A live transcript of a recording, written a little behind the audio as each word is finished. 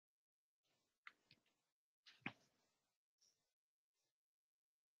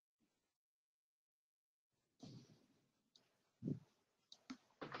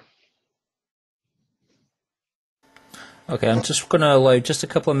Okay, I'm just going to allow just a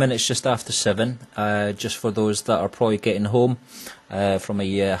couple of minutes just after 7, just for those that are probably getting home from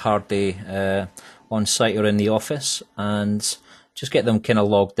a hard day on site or in the office, and just get them kind of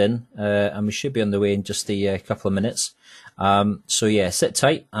logged in, and we should be on the way in just a couple of minutes. So yeah, sit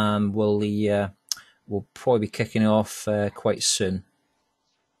tight, and we'll probably be kicking off quite soon.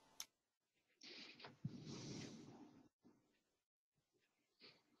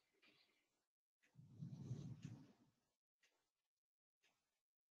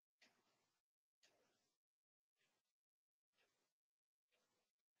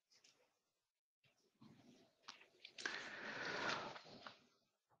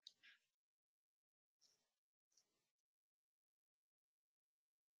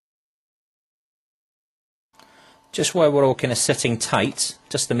 Just while we're all kind of sitting tight,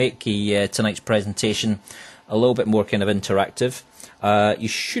 just to make tonight's presentation a little bit more kind of interactive, you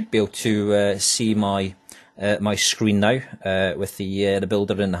should be able to see my my screen now with the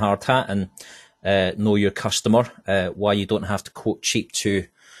builder in the hard hat and know your customer, why you don't have to quote cheap to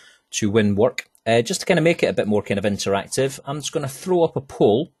win work. Just to kind of make it a bit more kind of interactive, I'm just going to throw up a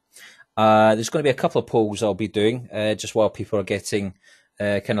poll. There's going to be a couple of polls I'll be doing just while people are getting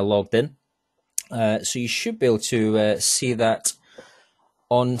kind of logged in. So you should be able to see that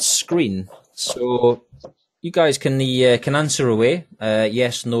on screen. So you guys can answer away.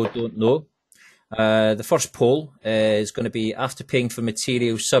 Yes, no, don't know. The first poll is going to be, after paying for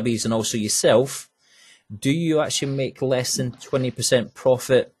materials, subbies, and also yourself, do you actually make less than 20%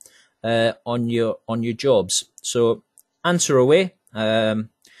 profit on your jobs? So answer away.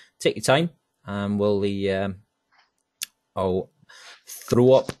 Take your time, and I'll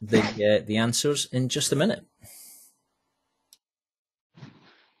throw up the answers in just a minute.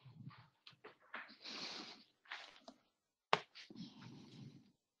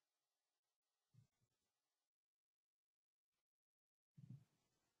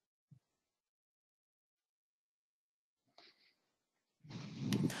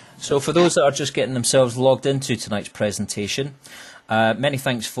 So for those that are just getting themselves logged into tonight's presentation, many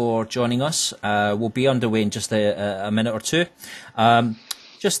thanks for joining us. We'll be underway in just a minute or two.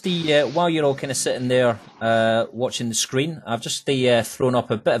 Just while you're all kind of sitting there watching the screen, I've just thrown up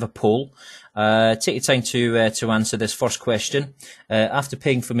a bit of a poll. Take your time to answer this first question. After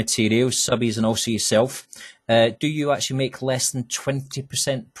paying for materials, subbies, and also yourself, do you actually make less than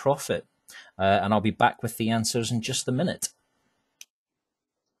 20% profit? And I'll be back with the answers in just a minute.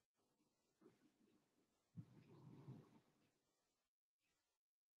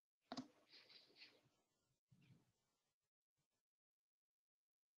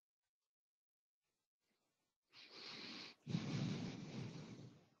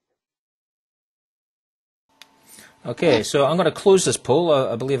 Okay, so I'm going to close this poll.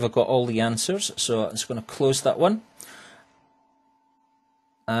 I believe I've got all the answers, so I'm just going to close that one.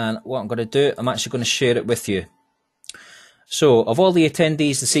 And what I'm going to do, I'm actually going to share it with you. So, of all the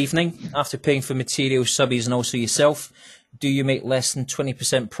attendees this evening, after paying for materials, subbies, and also yourself, do you make less than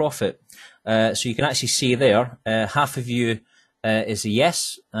 20% profit? So you can actually see there, half of you is a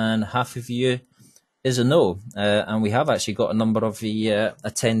yes, and half of you is a no. And we have actually got a number of the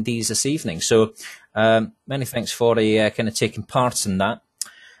attendees this evening. So many thanks for kind of taking part in that.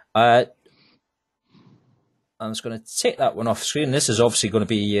 I'm just going to take that one off screen. This is obviously going to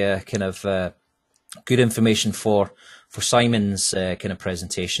be kind of good information for Simon's kind of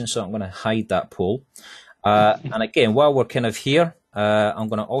presentation. So I'm going to hide that poll. And again, while we're kind of here, I'm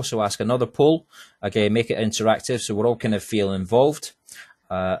going to also ask another poll. Again, make it interactive so we're all kind of feel involved.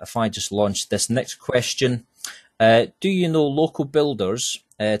 If I just launch this next question, do you know local builders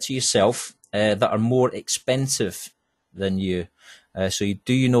to yourself that are more expensive than you? So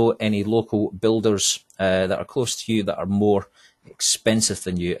do you know any local builders that are close to you that are more expensive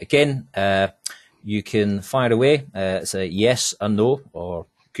than you? Again, you can fire away. It's a yes, a no, or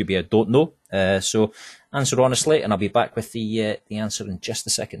could be a don't know. So answer honestly, and I'll be back with the answer in just a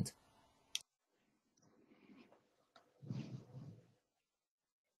second.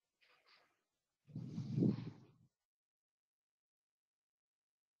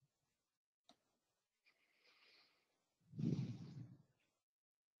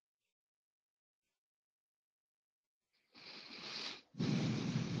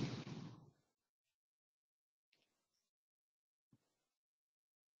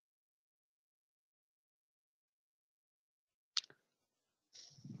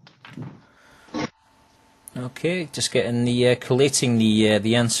 Okay, just getting collating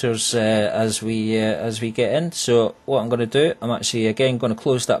the answers as we get in. So what I'm going to do, I'm actually again going to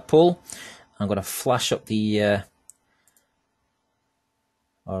close that poll. I'm going to flash up the.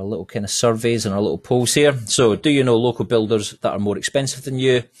 our little kind of surveys and our little polls here. So, do you know local builders that are more expensive than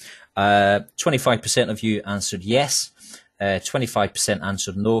you? 25% of you answered yes, 25%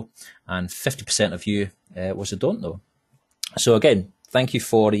 answered no, and 50% of you was a don't know. So again, thank you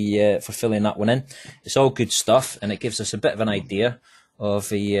for filling that one in. It's all good stuff, and it gives us a bit of an idea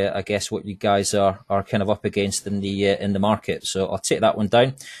of I guess what you guys are kind of up against in the market. So I'll take that one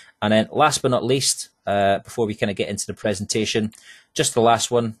down, and then last but not least, before we kind of get into the presentation, just the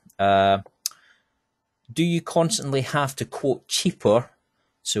last one. Do you constantly have to quote cheaper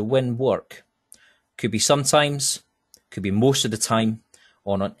to win work? Could be sometimes, could be most of the time,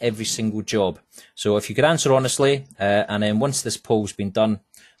 or on every single job. So if you could answer honestly, and then once this poll's been done,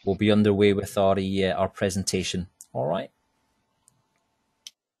 we'll be underway with our presentation. All right.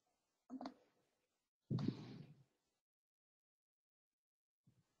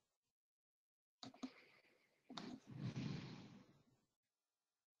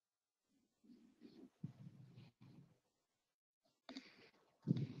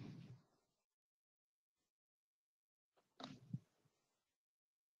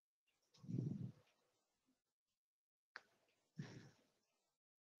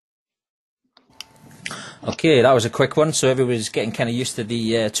 Okay, that was a quick one. So everybody's getting kind of used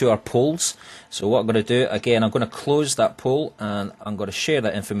to to our polls. So what I'm going to do, again, I'm going to close that poll and I'm going to share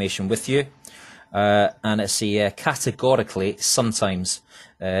that information with you. And it's categorically sometimes.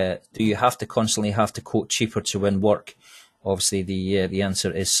 Do you have to constantly have to quote cheaper to win work? Obviously, the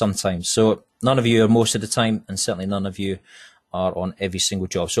answer is sometimes. So none of you are most of the time, and certainly none of you are on every single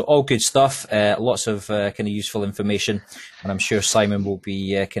job. So all good stuff. Lots of kind of useful information, and I'm sure Simon will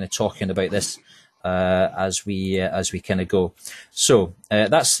be kind of talking about this as we kind of go. So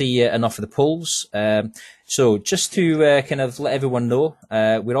that's enough of the polls. So just to kind of let everyone know,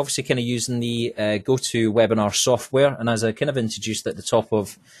 we're obviously kind of using the GoToWebinar software, and as I kind of introduced at the top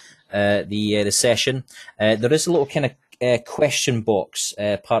of the session, there is a little kind of question box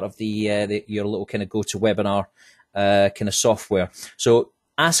part of your little kind of GoToWebinar kind of software. So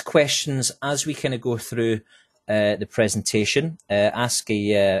ask questions as we kind of go through the presentation. Ask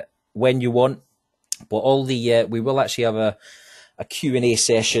when you want. But all we will actually have a Q&A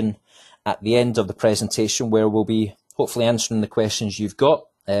session at the end of the presentation where we'll be hopefully answering the questions you've got.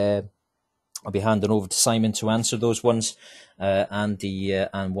 I'll be handing over to Simon to answer those ones and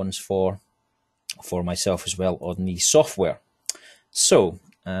ones for myself as well on the software. So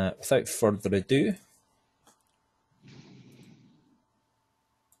without further ado,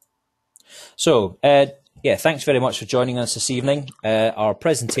 so yeah, thanks very much for joining us this evening. Our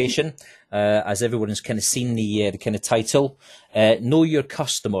presentation, as everyone has kind of seen the kind of title, Know Your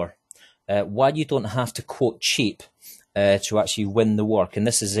Customer, why you don't have to quote cheap to actually win the work. And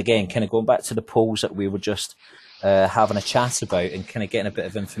this is, again, kind of going back to the polls that we were just having a chat about and kind of getting a bit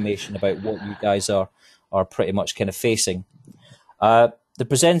of information about what you guys are pretty much kind of facing. The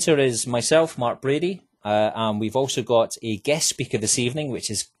presenter is myself, Mark Brady, and we've also got a guest speaker this evening, which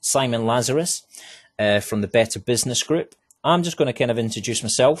is Simon Lazarus, from the Better Business Group. I'm just going to kind of introduce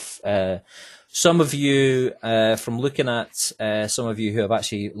myself. Some of you, from looking at some of you who have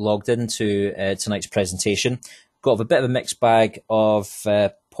actually logged into tonight's presentation, got a bit of a mixed bag of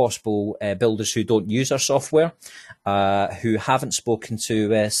possible builders who don't use our software, who haven't spoken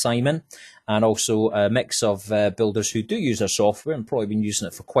to Simon, and also a mix of builders who do use our software and probably been using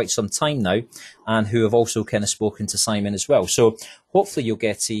it for quite some time now, and who have also kind of spoken to Simon as well. So hopefully you'll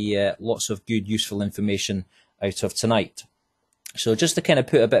get lots of good, useful information out of tonight. So just to kind of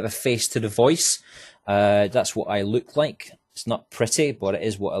put a bit of a face to the voice, that's what I look like. It's not pretty, but it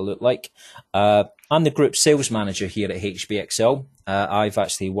is what I look like. I'm the group sales manager here at HBXL. I've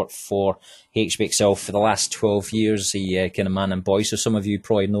actually worked for HBXL for the last 12 years, the kind of man and boy. So some of you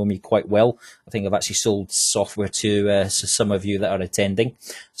probably know me quite well. I think I've actually sold software to some of you that are attending.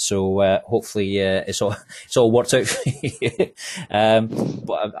 So hopefully it's all worked out for you.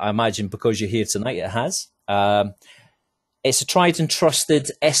 But I imagine because you're here tonight, it has. It's a tried and trusted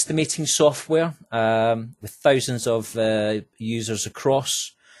estimating software with thousands of users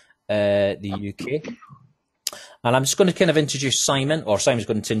across the UK. And I'm just going to kind of introduce Simon, or Simon's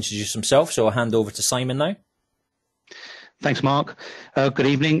going to introduce himself. So I'll hand over to Simon now. Thanks, Mark. Good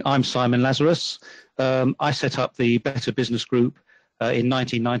evening. I'm Simon Lazarus. I set up the Better Business Group in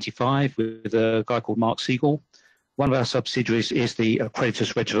 1995 with a guy called Mark Siegel. One of our subsidiaries is the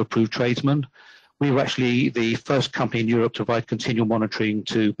Accredited Register of Approved Tradesmen. We were actually the first company in Europe to provide continual monitoring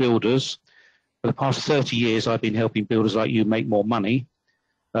to builders. For the past 30 years, I've been helping builders like you make more money.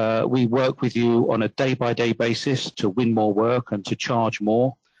 We work with you on a day-by-day basis to win more work and to charge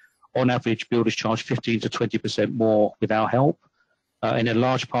more. On average, builders charge 15 to 20% more with our help. In a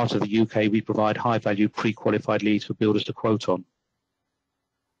large part of the UK, we provide high-value pre-qualified leads for builders to quote on.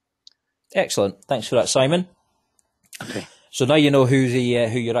 Excellent. Thanks for that, Simon. Okay. So now you know who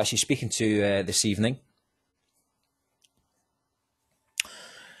you're actually speaking to this evening.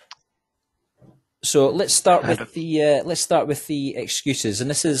 So let's start with the excuses, and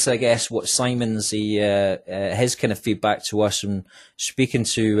this is, I guess, what Simon's his kind of feedback to us and speaking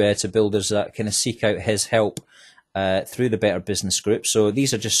to builders that kind of seek out his help through the Better Business Group. So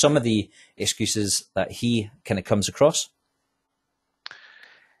these are just some of the excuses that he kind of comes across.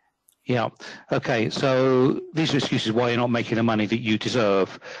 Yeah. Okay. So these are excuses why you're not making the money that you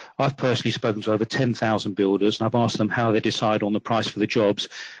deserve. I've personally spoken to over 10,000 builders, and I've asked them how they decide on the price for the jobs.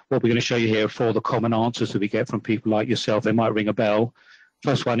 What we're going to show you here are 4 of the common answers that we get from people like yourself. They might ring a bell.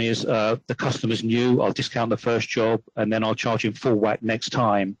 First one is the customer's new. I'll discount the first job, and then I'll charge him full whack next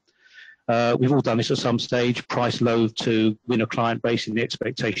time. We've all done this at some stage. Price low to win a client base in the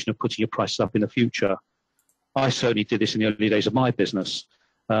expectation of putting your prices up in the future. I certainly did this in the early days of my business.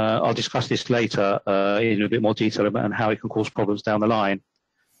 I'll discuss this later in a bit more detail about how it can cause problems down the line.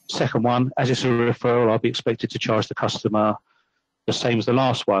 Second one, as it's a referral, I'll be expected to charge the customer the same as the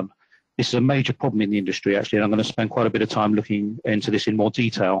last one. This is a major problem in the industry, actually, and I'm going to spend quite a bit of time looking into this in more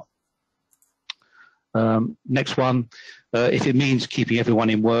detail. Next one, if it means keeping everyone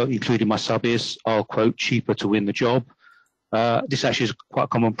in work, including my subbies, I'll quote cheaper to win the job. This actually is quite a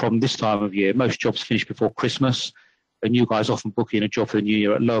common problem this time of year. Most jobs finish before Christmas, and you guys often book in a job for the new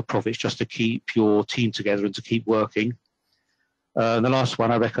year at lower profits just to keep your team together and to keep working. And the last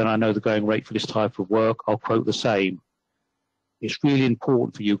one, I reckon I know the going rate for this type of work. I'll quote the same. It's really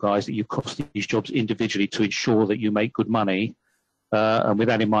important for you guys that you cost these jobs individually to ensure that you make good money. And with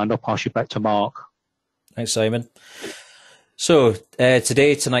that in mind, I'll pass you back to Mark. Thanks, Simon. So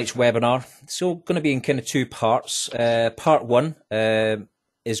tonight's webinar, so going to be in kind of 2 parts. Part 1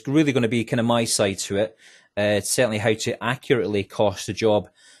 is really going to be kind of my side to it. Certainly how to accurately cost a job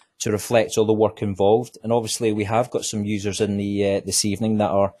to reflect all the work involved. And obviously we have got some users in the this evening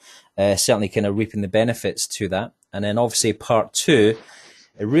that are certainly kind of reaping the benefits to that. And then obviously part 2,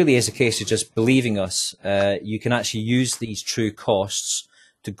 it really is a case of just believing us. You can actually use these true costs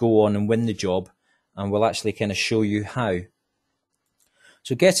to go on and win the job, and we'll actually kind of show you how.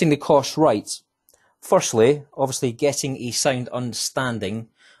 So getting the cost right. Firstly, obviously getting a sound understanding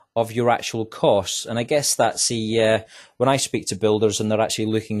of your actual costs. And I guess that's when I speak to builders and they're actually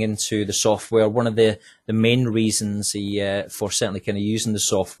looking into the software, one of the main reasons for certainly kind of using the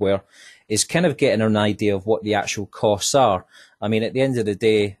software is kind of getting an idea of what the actual costs are. I mean, at the end of the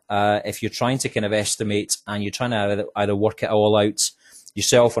day, if you're trying to kind of estimate and you're trying to either work it all out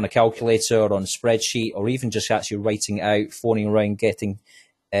yourself on a calculator or on a spreadsheet, or even just actually writing it out, phoning around, getting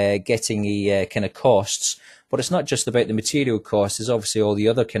a kind of costs. But it's not just about the material costs. There's obviously all the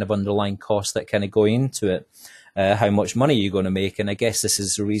other kind of underlying costs that kind of go into it. How much money you're going to make. And I guess this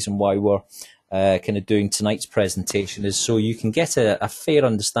is the reason why we're kind of doing tonight's presentation, is so you can get a fair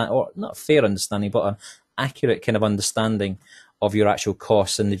understanding, or not a fair understanding, but an accurate kind of understanding of your actual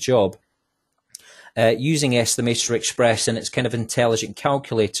costs in the job. Using Estimator Express and its kind of intelligent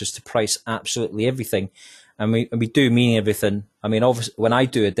calculators to price absolutely everything. And we do mean everything. I mean, obviously, when I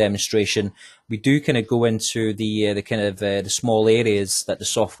do a demonstration, we do kind of go into the kind of the small areas that the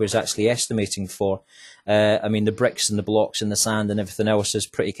software is actually estimating for. I mean, the bricks and the blocks and the sand and everything else is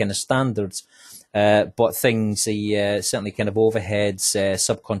pretty kind of standard. But things, certainly kind of overheads,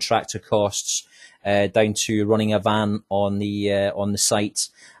 subcontractor costs, down to running a van on the site.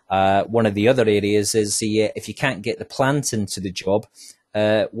 One of the other areas is if you can't get the plant into the job,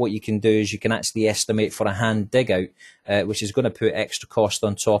 what you can do is you can actually estimate for a hand dig out, which is going to put extra cost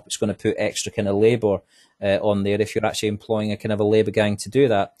on top. It's going to put extra kind of labour on there if you're actually employing a kind of a labour gang to do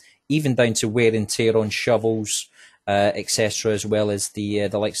that, even down to wear and tear on shovels, etc., as well as the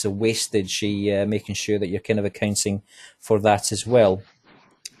likes of wastage, making sure that you're kind of accounting for that as well.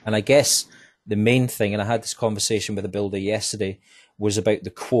 And I guess the main thing, and I had this conversation with a builder yesterday, was about the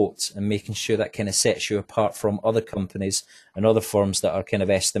quote and making sure that kind of sets you apart from other companies and other firms that are kind of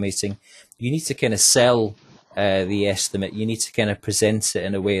estimating. You need to kind of sell the estimate. You need to kind of present it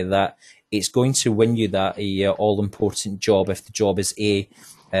in a way that it's going to win you that all-important job. If the job is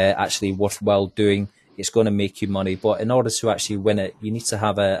actually worthwhile doing, it's going to make you money. But in order to actually win it, you need to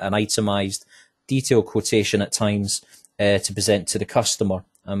have an itemized, detailed quotation at times to present to the customer.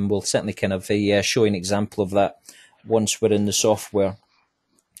 And we'll certainly kind of show you an example of that once we're in the software.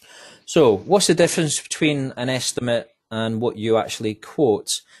 So what's the difference between an estimate and what you actually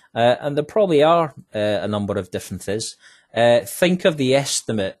quote? And there probably are a number of differences. Think of the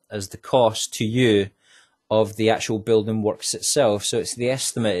estimate as the cost to you of the actual building works itself. So it's the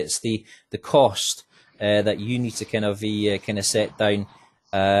estimate, it's the cost that you need to kind of set down.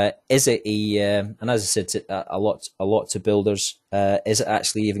 Is it and as I said, it's a lot to builders. Is it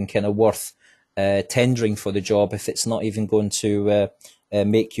actually even kind of worth tendering for the job if it's not even going to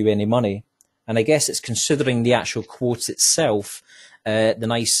make you any money? And I guess it's considering the actual quote itself, the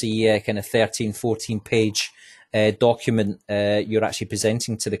nice kind of 13, 14 page document you're actually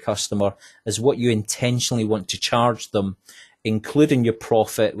presenting to the customer as what you intentionally want to charge them, including your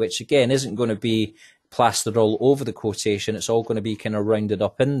profit, which again isn't going to be plastered all over the quotation. It's all going to be kind of rounded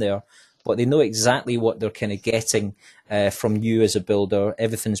up in there, but they know exactly what they're kind of getting from you as a builder.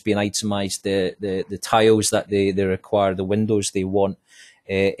 Everything's been itemized. The tiles that they require, the windows they want,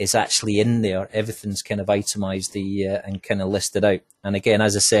 is actually in there. Everything's kind of itemized and kind of listed out. And again,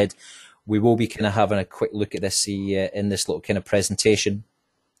 as I said, we will be kind of having a quick look at this in this little kind of presentation.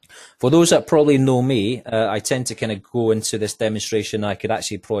 For those that probably know me, I tend to kind of go into this demonstration. I could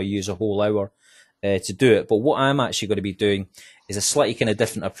actually probably use a whole hour to do it. But what I'm actually going to be doing is a slightly kind of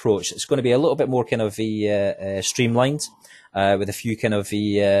different approach. It's going to be a little bit more kind of streamlined with a few kind of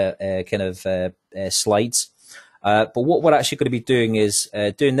slides. But what we're actually going to be doing is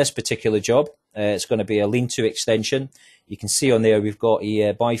doing this particular job. It's going to be a lean-to extension. You can see on there we've got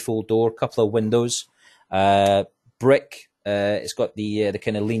a bifold door, couple of windows, brick. It's got the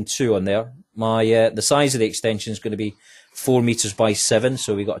kind of lean-to on there. The size of the extension is going to be 4 meters by 7,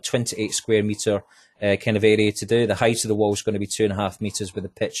 so we've got a 28 square meter kind of area to do. The height of the wall is going to be 2.5 meters with a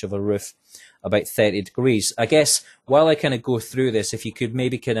pitch of a roof about 30 degrees. I guess while I kind of go through this, if you could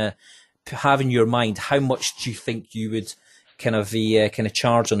maybe kind of have in your mind how much do you think you would kind of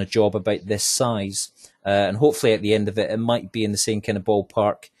charge on a job about this size, and hopefully at the end of it, it might be in the same kind of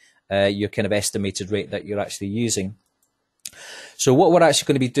ballpark, your kind of estimated rate that you're actually using. So what we're actually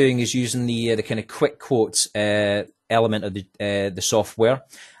going to be doing is using the kind of quick quotes element of the software.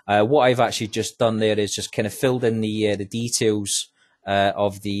 What I've actually just done there is just kind of filled in the details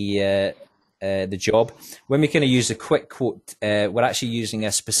of the job. When we kind of use a quick quote, we're actually using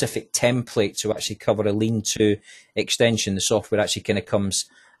a specific template to actually cover a lean-to extension. The software actually kind of comes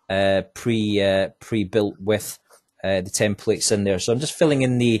pre-built with the templates in there. So I'm just filling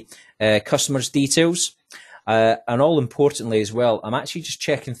in the customer's details. And all importantly as well, I'm actually just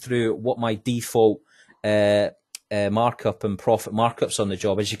checking through what my default markup and profit markups on the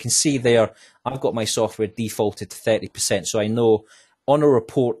job. As you can see there, I've got my software defaulted to 30%, so I know on a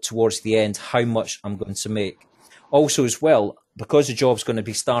report towards the end how much I'm going to make. Also as well, because the job's going to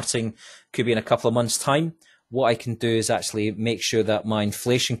be starting, could be in a couple of months' time, what I can do is actually make sure that my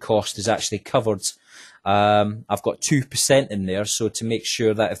inflation cost is actually covered. I've got 2% in there, so to make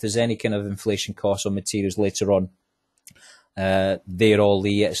sure that if there's any kind of inflation costs on materials later on,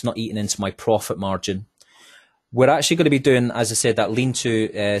 it's not eating into my profit margin. We're actually going to be doing, as I said, that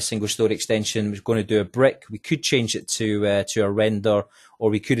lean-to single-story extension. We're going to do a brick. We could change it to a render, or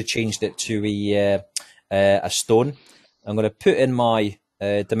we could have changed it to a stone. I'm going to put in my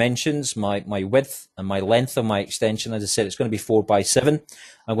dimensions, my width and my length of my extension. As I said, it's going to be 4 by 7.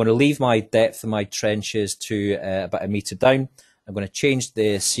 I'm going to leave my depth of my trenches to about 1 meter down. I'm going to change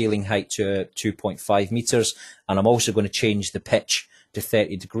the ceiling height to 2.5 meters, and I'm also going to change the pitch to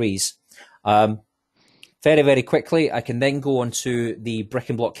 30 degrees. Very, very quickly, I can then go on to the brick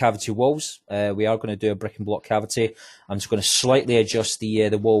and block cavity walls. We are going to do a brick and block cavity. I'm just going to slightly adjust the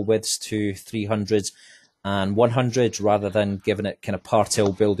wall widths to 300 and 100 rather than giving it kind of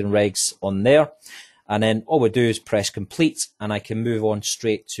Part-L building regs on there. And then all we do is press complete, and I can move on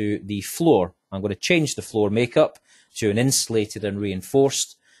straight to the floor. I'm going to change the floor makeup to an insulated and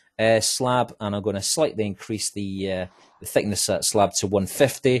reinforced slab, and I'm going to slightly increase the thickness of that slab to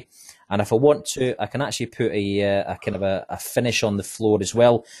 150. And if I want to, I can actually put a kind of a finish on the floor as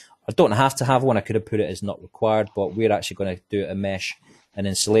well. I don't have to have one. I could have put it as not required, but we're actually going to do it a mesh and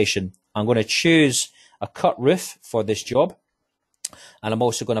insulation. I'm going to choose a cut roof for this job, and I'm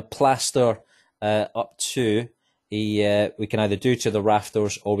also going to plaster up to we can either do to the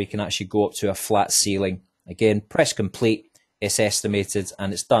rafters, or we can actually go up to a flat ceiling. Again, press complete, it's estimated,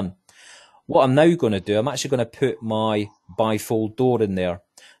 and it's done. What I'm now going to do, I'm actually going to put my bifold door in there.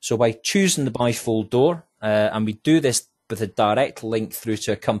 So by choosing the bifold door, and we do this with a direct link through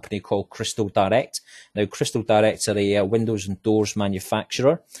to a company called Crystal Direct. Now, Crystal Direct are a windows and doors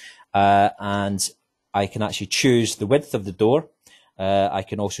manufacturer, and I can actually choose the width of the door. I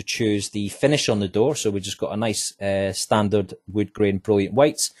can also choose the finish on the door. So we just got a nice standard wood grain brilliant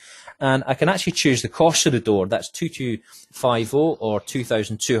whites. And I can actually choose the cost of the door. That's 2250 or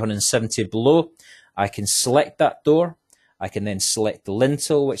 2270 below. I can select that door. I can then select the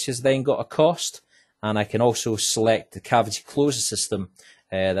lintel, which has then got a cost. and I can also select the cavity closure system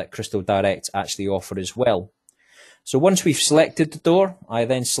that Crystal Direct actually offer as well. So once we've selected the door, I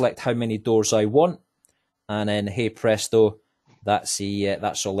then select how many doors I want, and then hey presto,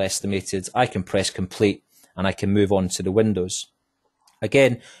 that's all estimated. I can press complete and I can move on to the windows.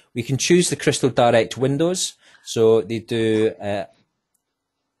 Again, we can choose the Crystal Direct windows. So they do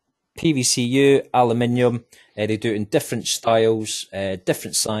PVCU, aluminium. They do it in different styles,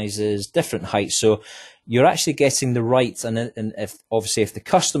 different sizes, different heights. So you're actually getting the right, and if obviously if the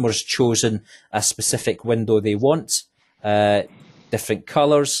customer's chosen a specific window they want, different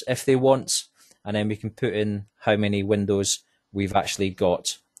colours if they want, and then we can put in how many windows we've actually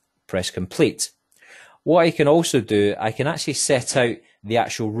got. Press complete. What I can also do, I can actually set out the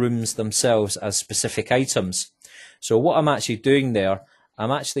actual rooms themselves as specific items. So what I'm actually doing there,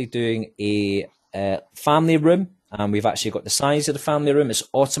 I'm actually doing a family room, and we've actually got the size of the family room. It's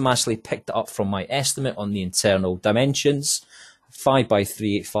automatically picked up from my estimate on the internal dimensions, 5 by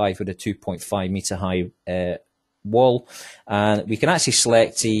 385 with a 2.5 meter high wall. And we can actually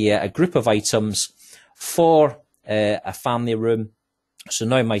select a group of items for a family room. So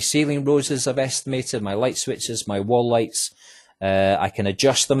now my ceiling roses I've estimated, my light switches, my wall lights. I can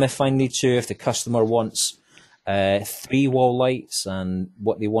adjust them if I need to, if the customer wants 3 wall lights, and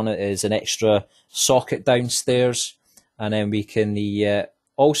what they want is an extra socket downstairs. And then we can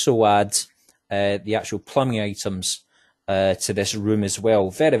also add the actual plumbing items to this room as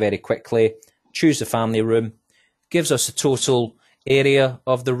well, very, very quickly. Choose the family room, gives us a total area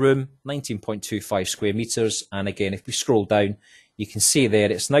of the room, 19.25 square meters. And again, if we scroll down, you can see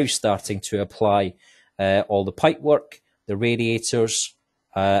there it's now starting to apply all the pipe work, the radiators,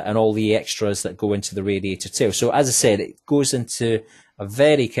 and all the extras that go into the radiator tail. So as I said, it goes into a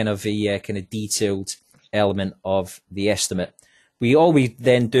very kind of detailed element of the estimate. All we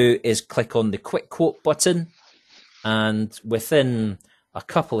then do is click on the quick quote button, and within a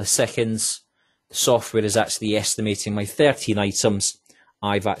couple of seconds, the software is actually estimating my 13 items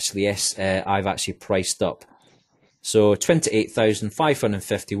I've actually priced up. So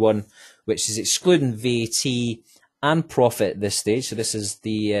 28,551, which is excluding VAT and profit at this stage. So this is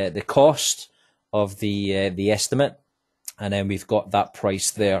the cost of the estimate, and then we've got that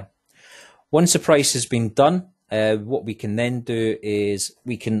price there. Once the price has been done, what we can then do is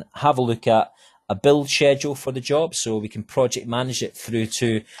we can have a look at a build schedule for the job, so we can project manage it through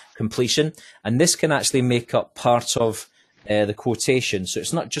to completion, and this can actually make up part of the quotation. So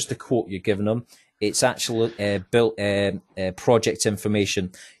it's not just the quote you're giving them, it's actual built project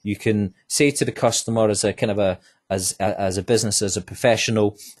information. You can say to the customer as a kind of as a business, as a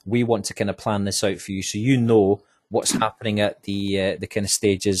professional, we want to kind of plan this out for you, so you know what's happening at the kind of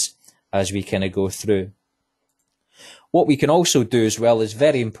stages as we kind of go through. What we can also do as well is,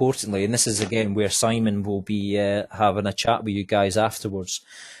 very importantly, and this is again where Simon will be having a chat with you guys afterwards.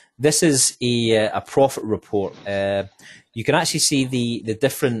 This is a profit report. You can actually see the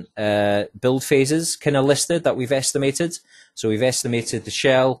different build phases kind of listed that we've estimated. So we've estimated the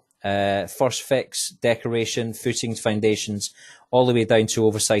shell, first fix, decoration, footings, foundations, all the way down to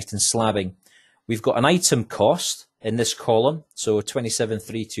oversight and slabbing. We've got an item cost in this column, so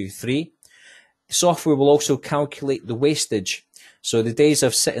 27,323. The software will also calculate the wastage. So the days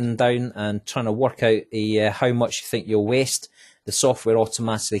of sitting down and trying to work out how much you think you'll waste, the software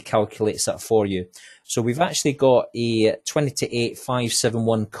automatically calculates that for you. So we've actually got a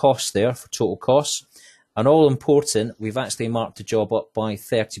 28,571 cost there for total costs. And all important, we've actually marked the job up by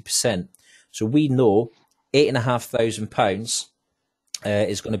 30%. So we know £8,500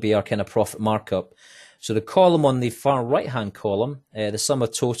 is going to be our kind of profit markup. So the column on the far right-hand column, the sum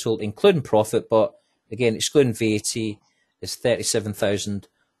of total, including profit, but again, excluding VAT, is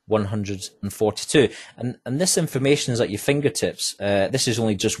 37,142. And this information is at your fingertips. This is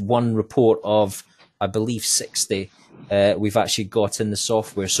only just one report of, I believe, 60 we've actually got in the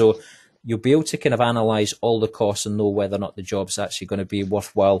software. So you'll be able to kind of analyse all the costs and know whether or not the job's actually going to be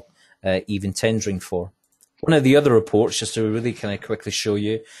worthwhile even tendering for. One of the other reports, just to really kind of quickly show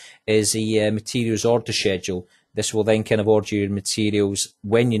you, is the materials order schedule. This will then kind of order your materials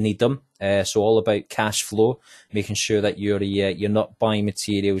when you need them. So all about cash flow, making sure that you're not buying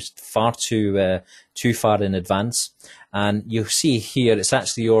materials too far in advance. And you'll see here, it's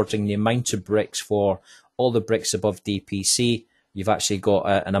actually ordering the amount of bricks for all the bricks above DPC. You've actually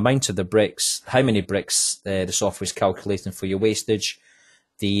got an amount of the bricks, how many bricks the software is calculating for your wastage,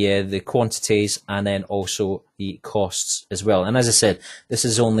 the quantities, and then also the costs as well. And as I said, this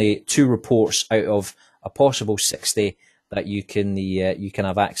is only 2 reports out of a possible 60 that you can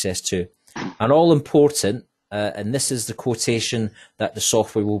have access to. And all important, and this is the quotation that the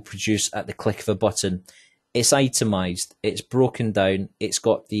software will produce at the click of a button. It's itemized, it's broken down, it's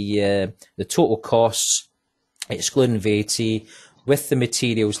got the total costs, excluding VAT, with the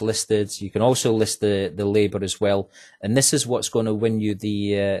materials listed. You can also list the labour as well, and this is what's going to win you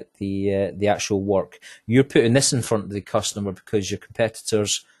the actual work. You're putting this in front of the customer because your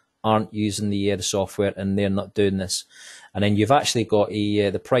competitors aren't using the software and they're not doing this. And then you've actually got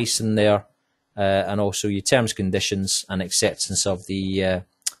the price in there, and also your terms, conditions, and acceptance of the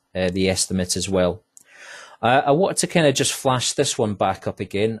estimate as well. I wanted to kind of just flash this one back up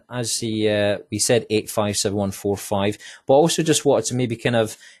again, as we said 857145, but also just wanted to maybe kind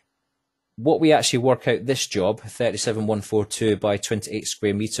of what we actually work out this job, 37142 by 28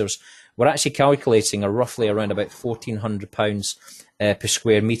 square metres. We're actually calculating roughly around about £1,400 per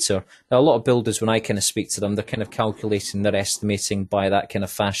square metre. Now, a lot of builders, when I kind of speak to them, they're kind of calculating, they're estimating by that kind of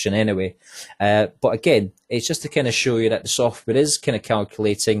fashion anyway. But again, it's just to kind of show you that the software is kind of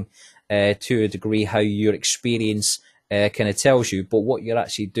calculating to a degree how your experience kind of tells you, but what you're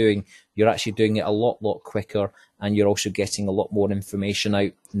actually doing it a lot quicker, and you're also getting a lot more information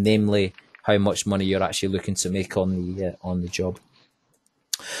out, namely how much money you're actually looking to make on the job.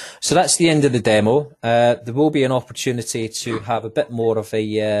 So that's the end of the demo. There will be an opportunity to have a bit more of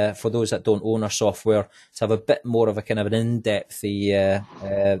a, for those that don't own our software, to have a bit more of a kind of an in-depth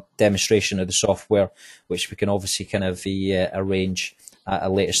demonstration of the software, which we can obviously kind of arrange at a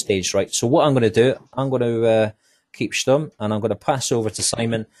later stage, right? So what I'm going to do, I'm going to keep stum, and I'm going to pass over to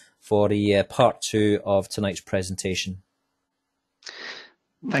Simon for the part 2 of tonight's presentation.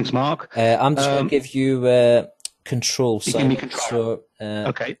 Thanks, Mark. I'm just going to give you control, Simon. Give me control. So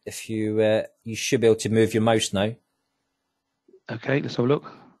okay. If you should be able to move your mouse now. Okay, let's have a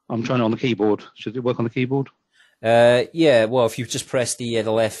look. I'm trying it on the keyboard. Should it work on the keyboard? Yeah. Well, if you just press the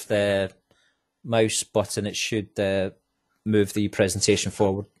left mouse button, it should move the presentation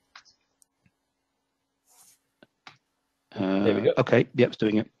forward. There we go. Okay, yep, it's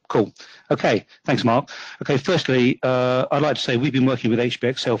doing it. Cool. Okay, thanks, Mark. Okay, firstly, I'd like to say we've been working with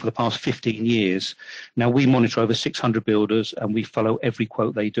HBXL for the past 15 years. Now, we monitor over 600 builders and we follow every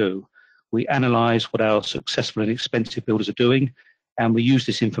quote they do. We analyse what our successful and expensive builders are doing, and we use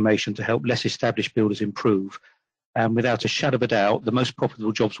this information to help less established builders improve. And without a shadow of a doubt, the most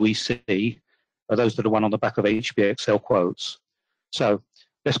profitable jobs we see are those that are won on the back of HBXL quotes. So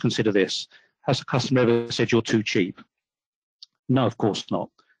let's consider this. Has the customer ever said you're too cheap? No, of course not.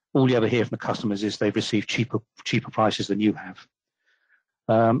 All you ever hear from the customers is they've received cheaper prices than you have.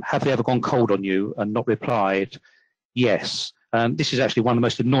 Have they ever gone cold on you and not replied? Yes. This is actually one of the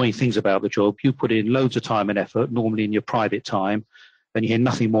most annoying things about the job. You put in loads of time and effort, normally in your private time, and you hear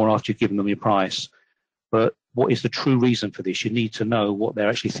nothing more after you've given them your price. But what is the true reason for this? You need to know what they're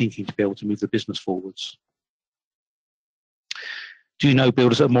actually thinking to be able to move the business forwards. Do you know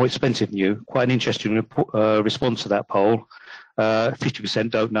builders that are more expensive than you? Quite an interesting response to that poll. 50%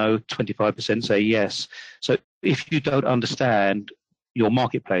 don't know, 25% say yes. So if you don't understand your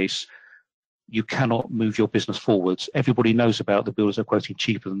marketplace, you cannot move your business forwards. Everybody knows about the builders that are quoting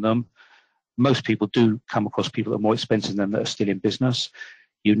cheaper than them. Most people do come across people that are more expensive than them that are still in business.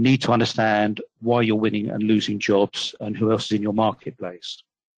 You need to understand why you're winning and losing jobs and who else is in your marketplace.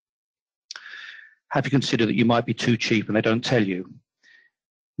 Have you considered that you might be too cheap and they don't tell you?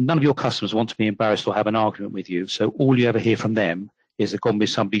 None of your customers want to be embarrassed or have an argument with you, so all you ever hear from them is they've gone with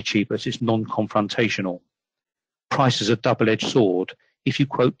somebody cheaper. It's non-confrontational. Price is a double-edged sword. If you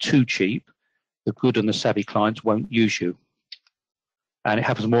quote too cheap, the good and the savvy clients won't use you. And it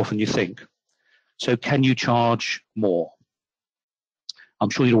happens more often than you think. So can you charge more? I'm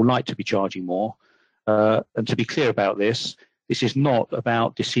sure you'd all like to be charging more. And to be clear about this is not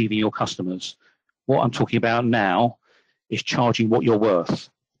about deceiving your customers. What I'm talking about now is charging what you're worth.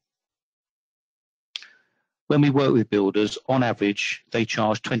 When we work with builders, on average, they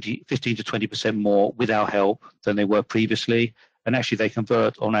charge 15 to 20% more with our help than they were previously. And actually, they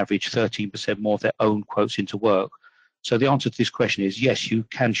convert, on average, 13% more of their own quotes into work. So the answer to this question is, yes, you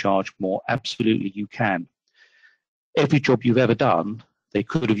can charge more. Absolutely, you can. Every job you've ever done, they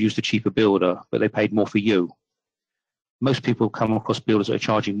could have used a cheaper builder, but they paid more for you. Most people come across builders that are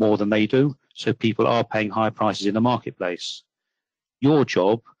charging more than they do, so people are paying higher prices in the marketplace. Your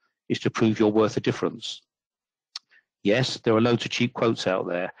job is to prove you're worth a difference. Yes, there are loads of cheap quotes out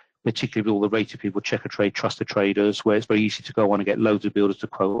there, particularly with all the rated people, Checker Trade, Trusted Traders, where it's very easy to go on and get loads of builders to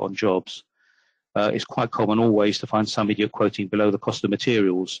quote on jobs. It's quite common always to find somebody quoting below the cost of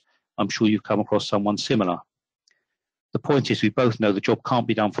materials. I'm sure you've come across someone similar. The point is we both know the job can't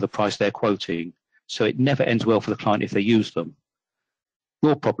be done for the price they're quoting, so it never ends well for the client if they use them.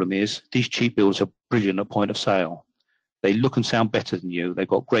 Your problem is these cheap builders are brilliant at point of sale. They look and sound better than you. They've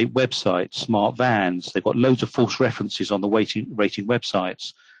got great websites, smart vans. They've got loads of false references on the rating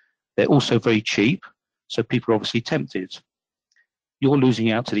websites. They're also very cheap, so people are obviously tempted. You're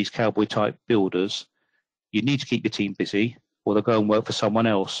losing out to these cowboy type builders. You need to keep your team busy or they'll go and work for someone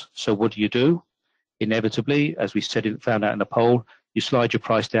else. So what do? Inevitably, as we found out in the poll, you slide your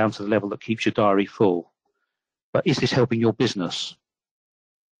price down to the level that keeps your diary full. But is this helping your business?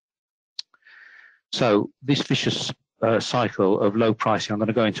 So this vicious cycle of low pricing, I'm going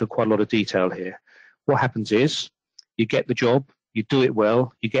to go into quite a lot of detail here. What happens is you get the job, you do it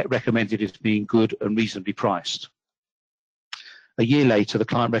well, you get recommended as being good and reasonably priced. A year later, the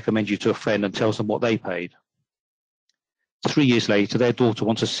client recommends you to a friend and tells them what they paid. 3 years later, their daughter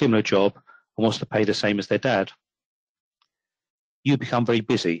wants a similar job and wants to pay the same as their dad. You become very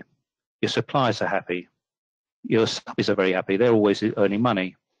busy. Your suppliers are happy. Your subbies are very happy. They're always earning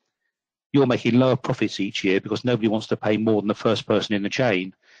money. You're making lower profits each year because nobody wants to pay more than the first person in the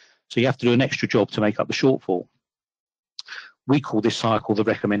chain. So you have to do an extra job to make up the shortfall. We call this cycle the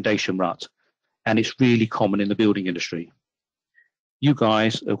recommendation rut, and it's really common in the building industry. You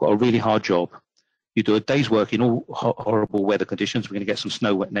guys have got a really hard job. You do a day's work in all horrible weather conditions. We're going to get some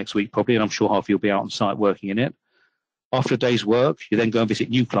snow next week probably, and I'm sure half of you will be out on site working in it. After a day's work, you then go and visit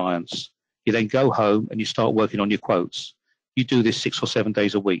new clients. You then go home and you start working on your quotes. You do this 6 or 7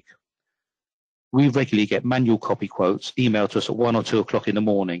 days a week. We regularly get manual copy quotes emailed to us at 1 or 2 o'clock in the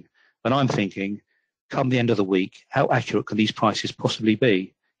morning. And I'm thinking, come the end of the week, how accurate can these prices possibly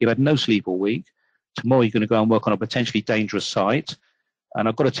be? You've had no sleep all week. Tomorrow you're going to go and work on a potentially dangerous site. And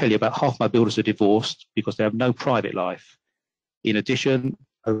I've got to tell you, about half my builders are divorced because they have no private life. In addition,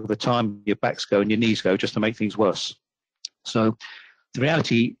 over time, your backs go and your knees go just to make things worse. So the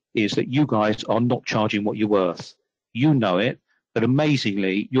reality is that you guys are not charging what you're worth. You know it, but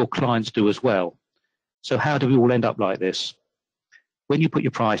amazingly, your clients do as well. So how do we all end up like this? When you put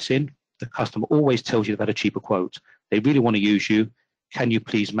your price in, the customer always tells you they've had a cheaper quote. They really want to use you. Can you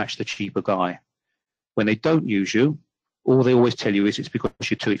please match the cheaper guy? When they don't use you, all they always tell you is it's because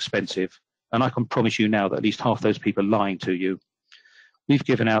you're too expensive. And I can promise you now that at least half those people are lying to you. We've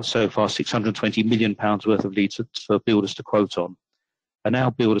given out so far £620 million worth of leads for builders to quote on. And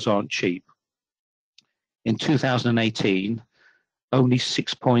our builders aren't cheap. In 2018, only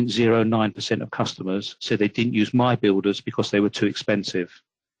 6.09% of customers said they didn't use my builders because they were too expensive.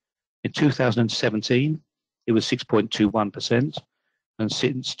 In 2017, it was 6.21%. And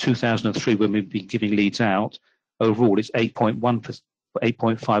since 2003, when we've been giving leads out, overall it's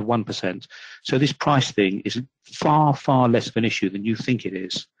 8.51%. So this price thing is far, far less of an issue than you think it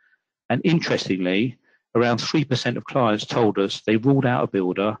is. And interestingly, around 3% of clients told us they ruled out a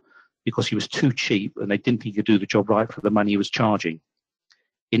builder because he was too cheap and they didn't think he could do the job right for the money he was charging.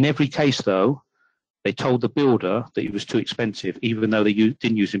 In every case, though, they told the builder that he was too expensive, even though they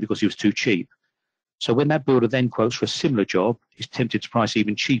didn't use him because he was too cheap. So when that builder then quotes for a similar job, he's tempted to price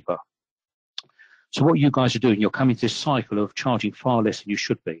even cheaper. So what you guys are doing, you're coming to this cycle of charging far less than you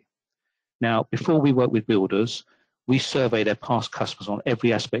should be. Now, before we work with builders, we survey their past customers on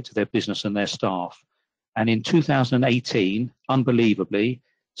every aspect of their business and their staff. And in 2018, unbelievably,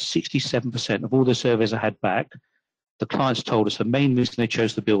 67% of all the surveys I had back, the clients told us the main reason they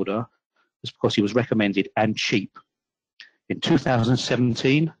chose the builder was because he was recommended and cheap. In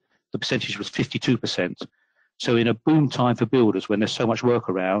 2017, the percentage was 52%. So in a boom time for builders, when there's so much work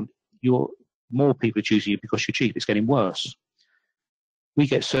around, more people are choosing you because you're cheap. It's getting worse. We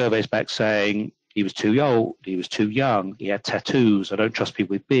get surveys back saying he was too old, he was too young, he had tattoos, I don't trust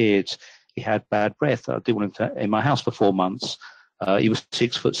people with beards, he had bad breath, I didn't want him in my house for 4 months, he was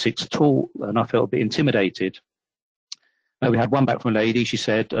 6'6" tall, and I felt a bit intimidated. We had one back from a lady, she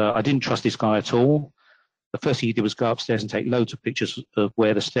said, I didn't trust this guy at all. The first thing he did was go upstairs and take loads of pictures of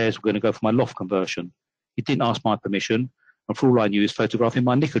where the stairs were going to go for my loft conversion. He didn't ask my permission, and for all I knew, he was photographing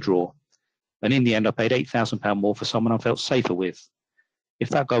my knicker drawer. And in the end, I paid £8,000 more for someone I felt safer with. If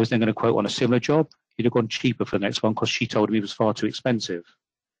that guy was then going to quote on a similar job, he'd have gone cheaper for the next one because she told him he was far too expensive.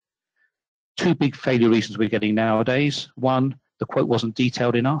 Two big failure reasons we're getting nowadays. One, the quote wasn't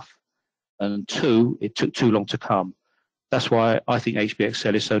detailed enough. And two, it took too long to come. That's why I think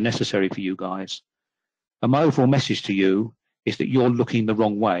HBXL is so necessary for you guys. And my overall message to you is that you're looking the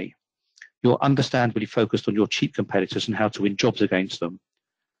wrong way. You're understandably focused on your cheap competitors and how to win jobs against them.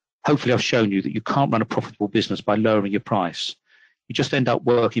 Hopefully I've shown you that you can't run a profitable business by lowering your price. You just end up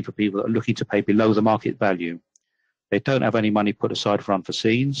working for people that are looking to pay below the market value. They don't have any money put aside for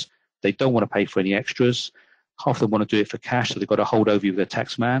unforeseens. They don't want to pay for any extras. Half of them want to do it for cash, so they've got to hold over you with their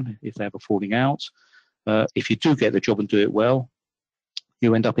tax man if they're ever falling out. If you do get the job and do it well,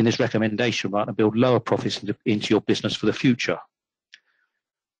 you end up in this recommendation, right, and build lower profits into your business for the future.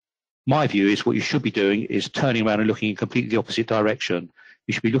 My view is what you should be doing is turning around and looking in completely the opposite direction.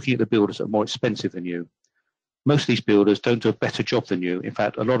 You should be looking at the builders that are more expensive than you. Most of these builders don't do a better job than you. In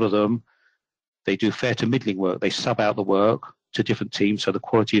fact, a lot of them, they do fair to middling work. They sub out the work to different teams, so the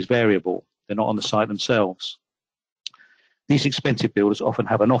quality is variable. They're not on the site themselves. These expensive builders often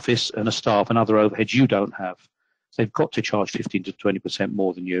have an office and a staff and other overheads you don't have. So they've got to charge 15 to 20%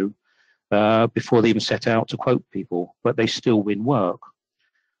 more than you before they even set out to quote people, but they still win work.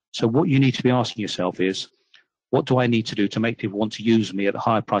 So what you need to be asking yourself is, what do I need to do to make people want to use me at the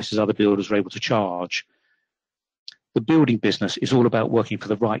higher prices other builders are able to charge? The building business is all about working for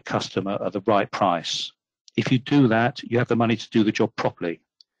the right customer at the right price. If you do that, you have the money to do the job properly.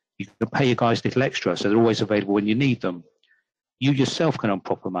 You can pay your guys a little extra so they're always available when you need them. You yourself can earn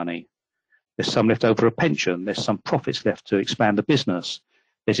proper money. There's some left over a pension. There's some profits left to expand the business.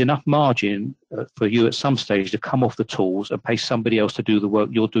 There's enough margin for you at some stage to come off the tools and pay somebody else to do the work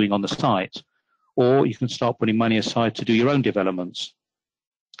you're doing on the site. Or you can start putting money aside to do your own developments.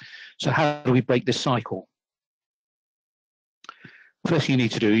 So how do we break this cycle? First thing you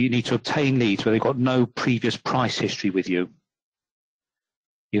need to do, you need to obtain leads where they've got no previous price history with you.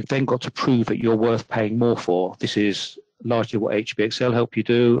 You've then got to prove that you're worth paying more for. This is largely what HBXL help you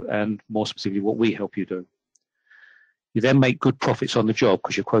do, and more specifically what we help you do. You then make good profits on the job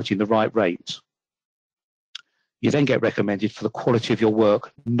because you're quoting the right rate. You then get recommended for the quality of your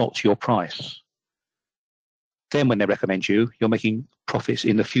work, not your price. Then when they recommend you, you're making profits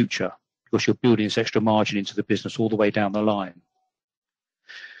in the future because you're building this extra margin into the business all the way down the line.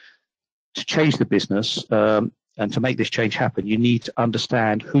 To change the business and to make this change happen, you need to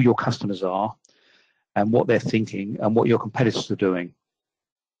understand who your customers are and what they're thinking and what your competitors are doing.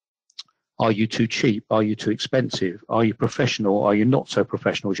 Are you too cheap? Are you too expensive? Are you professional? Are you not so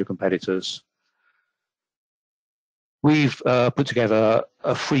professional as your competitors? We've put together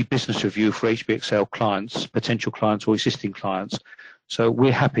a free business review for HBXL clients, potential clients or existing clients. So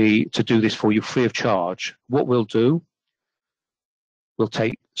we're happy to do this for you free of charge. What we'll do, we'll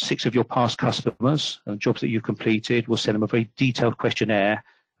take 6 of your past customers and jobs that you've completed. We'll send them a very detailed questionnaire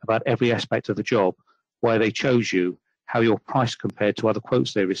about every aspect of the job, why they chose you, how your price compared to other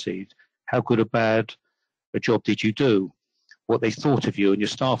quotes they received, how good or bad a job did you do, what they thought of you and your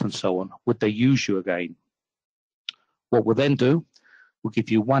staff and so on. Would they use you again? What we'll then do, we'll give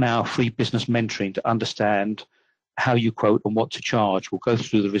you 1 hour free business mentoring to understand how you quote and what to charge. We'll go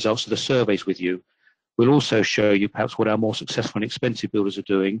through the results of the surveys with you. We'll also show you perhaps what our more successful and expensive builders are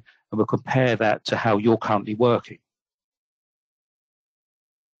doing, and we'll compare that to how you're currently working.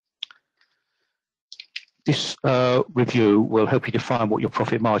 This review will help you define what your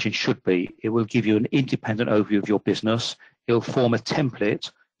profit margin should be. It will give you an independent overview of your business. It will form a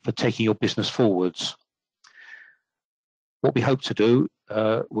template for taking your business forwards. What we hope to do,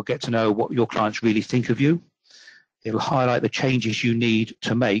 we'll get to know what your clients really think of you. It will highlight the changes you need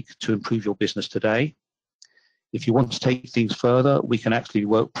to make to improve your business today. If you want to take things further, we can actually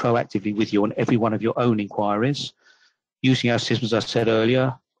work proactively with you on every one of your own inquiries. Using our systems, as I said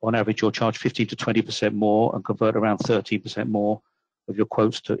earlier, on average, you'll charge 15 to 20% more and convert around 13% more of your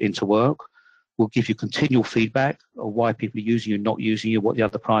quotes into work. We'll give you continual feedback on why people are using you, not using you, what the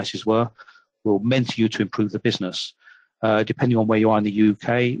other prices were. We'll mentor you to improve the business. Depending on where you are in the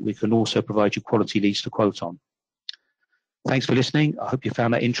UK, we can also provide you quality leads to quote on. Thanks for listening. I hope you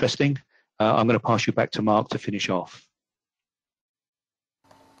found that interesting. I'm going to pass you back to Mark to finish off.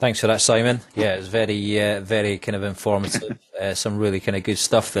 Thanks for that, Simon. Yeah, it's very kind of informative. Some really kind of good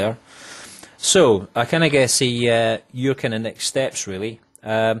stuff there. So I kind of guess your kind of next steps really.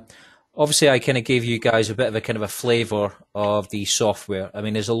 Obviously, I kind of gave you guys a bit of a kind of a flavour of the software. I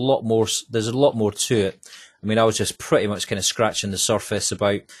mean, there's a lot more to it. I mean, I was just pretty much kind of scratching the surface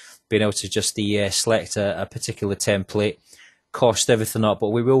about being able to just select a particular template, cost everything up. But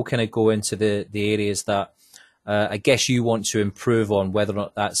we will kind of go into the areas that I guess you want to improve on, whether or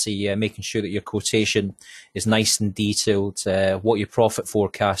not that's making sure that your quotation is nice and detailed, what your profit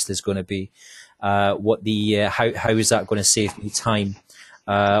forecast is going to be, what the how is that going to save me time,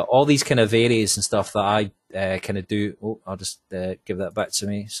 all these kind of areas and stuff that I kind of do. Oh, I'll just give that back to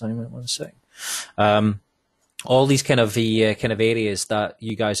me, Simon. 1 sec. All these kind of areas that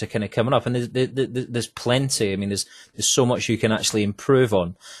you guys are kind of coming up, and there's plenty. I mean, there's so much you can actually improve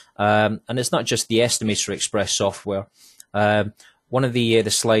on, and it's not just the Estimator Express software. One of the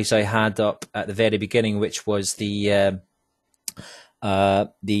slides I had up at the very beginning, which was the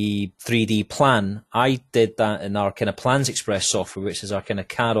the 3D plan. I did that in our kind of Plans Express software, which is our kind of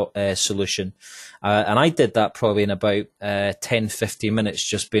CAD solution. And I did that probably in about 10, 15 minutes,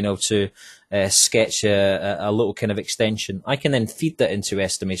 just being able to sketch a little kind of extension. I can then feed that into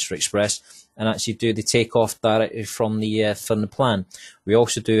Estimator Express and actually do the takeoff directly from the plan. We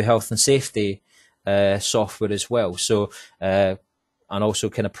also do health and safety software as well. So, and also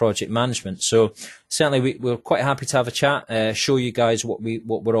kind of project management. So certainly we're quite happy to have a chat, show you guys what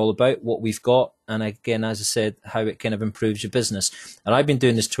we're all about, what we've got, and again, as I said, how it kind of improves your business. And I've been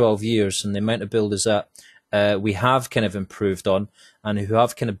doing this 12 years, and the amount of builders that we have kind of improved on, and who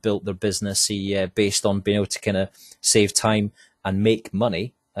have kind of built their business based on being able to kind of save time and make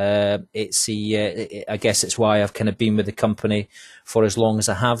money. I guess it's why I've kind of been with the company for as long as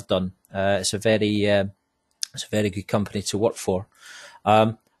I have done. It's a very good company to work for.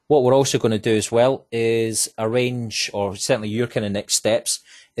 What we're also going to do as well is arrange, or certainly your kind of next steps,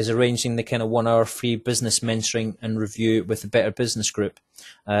 is arranging the kind of 1 hour free business mentoring and review with the Better Business Group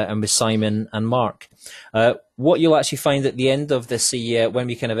and with Simon and Mark. What you'll actually find at the end of this, when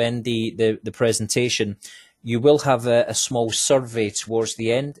we kind of end the presentation, you will have a small survey towards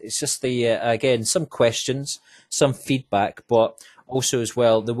the end. It's just again, some questions, some feedback, but also as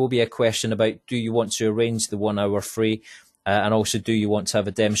well, there will be a question about, do you want to arrange the 1 hour free? And also, do you want to have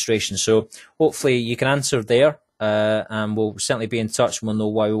a demonstration? So hopefully you can answer there, and we'll certainly be in touch and we'll know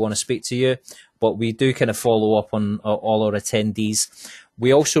why we want to speak to you. But we do kind of follow up on all our attendees.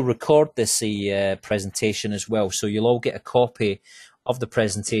 We also record this presentation as well, so you'll all get a copy of the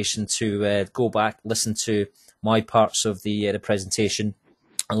presentation to go back, listen to my parts of the presentation,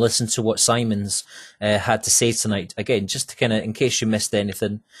 and listen to what Simon's had to say tonight. Again, just to kind of, in case you missed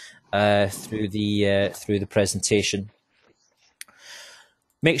anything through the presentation.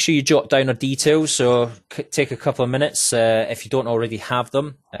 Make sure you jot down our details, so take a couple of minutes if you don't already have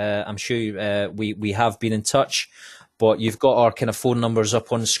them. I'm sure we have been in touch, but you've got our kind of phone numbers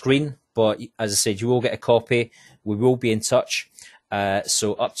up on the screen. But as I said, you will get a copy. We will be in touch.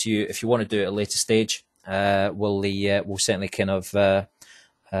 So up to you if you want to do it at a later stage. We'll certainly kind of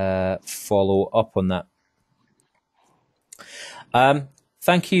follow up on that.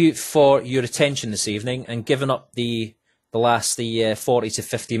 Thank you for your attention this evening and giving up the last 40 to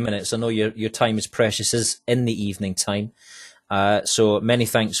 50 minutes. I know your time is precious in the evening time. So many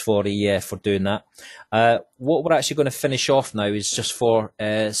thanks for doing that. What we're actually going to finish off now is just for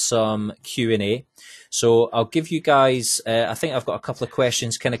some Q&A. So I'll give you guys, I think I've got a couple of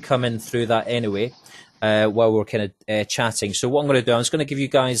questions kind of coming through that anyway, while we're kind of chatting. So what I'm going to do, I'm just going to give you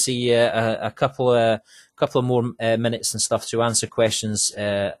guys a couple of more minutes and stuff to answer questions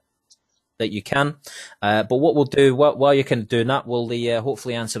that you can. But what we'll do while you're kind of doing that, we'll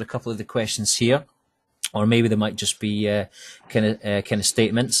hopefully answer a couple of the questions here, or maybe they might just be kind of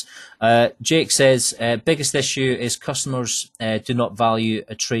statements. Jake says, biggest issue is customers do not value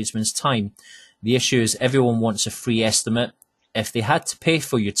a tradesman's time. The issue is everyone wants a free estimate. If they had to pay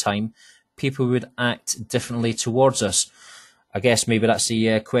for your time, people would act differently towards us. I guess maybe that's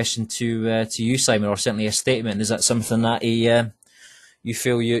the question to you, Simon, or certainly a statement. Is that something that you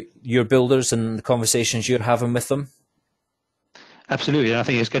feel your builders and the conversations you're having with them? Absolutely. I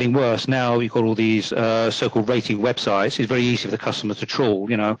think it's getting worse now. You've got all these so-called rating websites. It's very easy for the customer to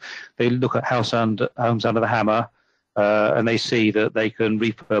trawl. You know, they look at homes under the hammer, and they see that they can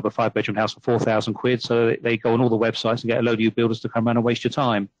refurb a 5-bedroom house for 4,000 quid. So they go on all the websites and get a load of you builders to come around and waste your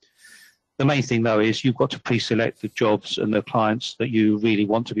time. The main thing, though, is you've got to pre-select the jobs and the clients that you really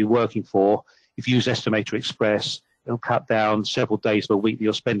want to be working for. If you use Estimator Express, it'll cut down several days of a week that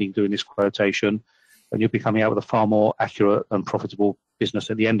you're spending doing this quotation, and you'll be coming out with a far more accurate and profitable business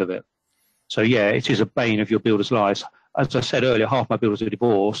at the end of it. So yeah, it is a bane of your builders' lives. As I said earlier, half my builders are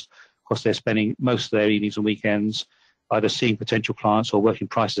divorced because they're spending most of their evenings and weekends either seeing potential clients or working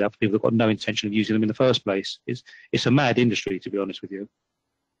prices out for people that've got no intention of using them in the first place. It's a mad industry, to be honest with you.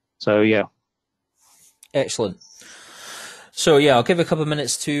 So yeah. Excellent. So yeah, I'll give a couple of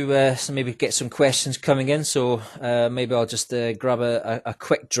minutes to maybe get some questions coming in. So maybe I'll just grab a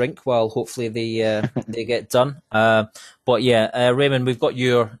quick drink while hopefully they get done. But yeah, Raymond, we've got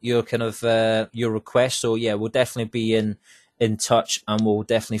your kind of your request. So yeah, we'll definitely be in touch, and we'll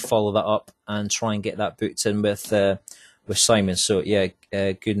definitely follow that up and try and get that booked in with Simon. So yeah,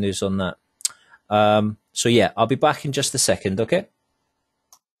 good news on that. So yeah, I'll be back in just a second. Okay.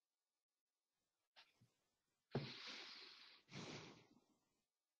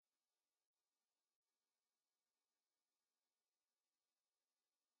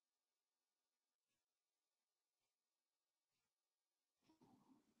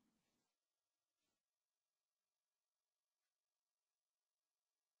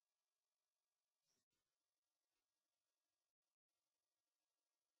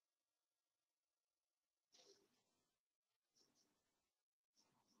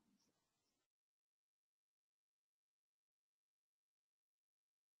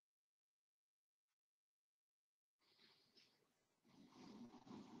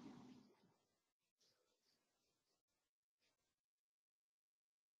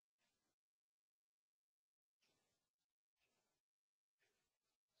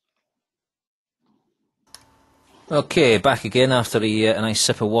 Okay, back again after a nice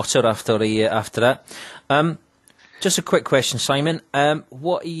sip of water after that. Just a quick question, Simon.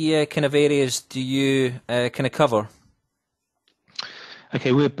 What kind of areas do you kind of cover?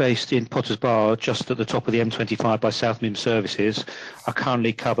 Okay, we're based in Potters Bar, just at the top of the M25 by South Mim Services. I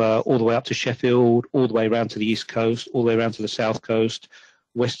currently cover all the way up to Sheffield, all the way around to the East Coast, all the way around to the South Coast,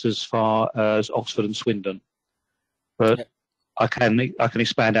 west as far as Oxford and Swindon. But I can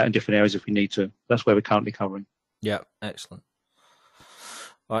expand out in different areas if we need to. That's where we're currently covering. Yeah, excellent.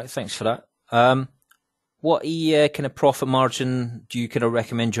 All right, thanks for that. What kind of profit margin do you kind of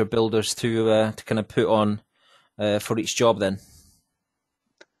recommend your builders to kind of put on for each job then?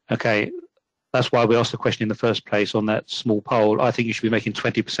 Okay, that's why we asked the question in the first place on that small poll. I think you should be making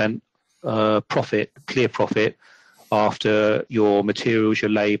 20% profit, clear profit, after your materials, your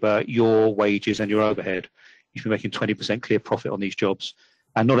labour, your wages and your overhead. You should be making 20% clear profit on these jobs.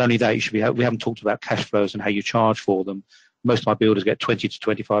 And not only that, you should be. We haven't talked about cash flows and how you charge for them. Most of my builders get 20 to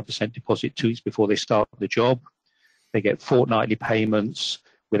 25% deposit 2 weeks before they start the job. They get fortnightly payments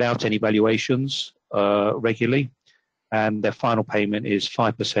without any valuations regularly. And their final payment is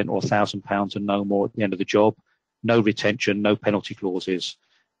 5% or £1,000 and no more at the end of the job. No retention, no penalty clauses.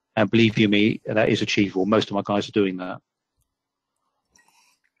 And believe you me, that is achievable. Most of my guys are doing that.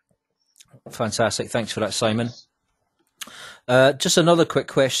 Fantastic. Thanks for that, Simon. Just another quick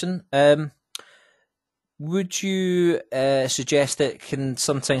question. Would you suggest that it can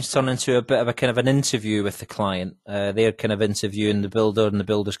sometimes turn into a bit of a kind of an interview with the client? They're kind of interviewing the builder and the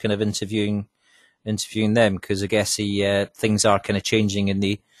builder's kind of interviewing them, because I guess things are kind of changing in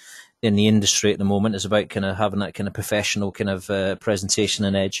the industry at the moment. It's about kind of having that kind of professional kind of presentation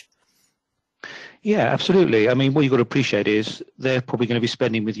and edge. Yeah, absolutely. I mean, what you've got to appreciate is they're probably going to be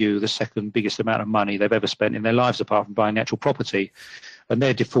spending with you the second biggest amount of money they've ever spent in their lives, apart from buying actual property. And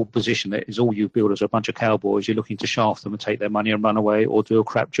their default position is all you builders are a bunch of cowboys. You're looking to shaft them and take their money and run away or do a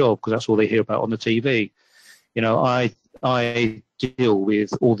crap job, because that's all they hear about on the TV. You know, I deal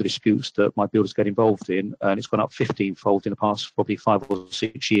with all the disputes that my builders get involved in, and it's gone up 15-fold in the past probably 5 or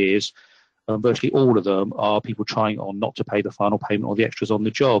 6 years. Virtually all of them are people trying on not to pay the final payment or the extras on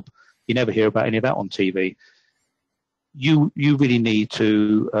the job. You never hear about any of that on TV. You really need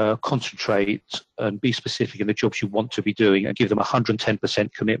to concentrate and be specific in the jobs you want to be doing and give them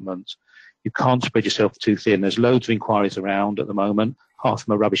 110% commitment. You can't spread yourself too thin. There's loads of inquiries around at the moment. Half of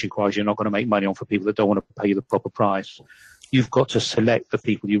them are rubbish inquiries you're not going to make money on for people that don't want to pay you the proper price. You've got to select the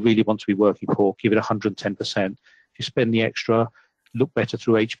people you really want to be working for, give it 110%. If you spend the extra, look better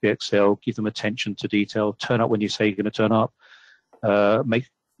through HBXL, give them attention to detail, turn up when you say you're going to turn up,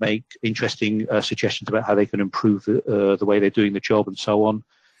 make interesting suggestions about how they can improve the way they're doing the job and so on.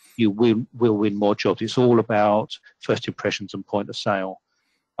 You will win more jobs. It's all about first impressions and point of sale.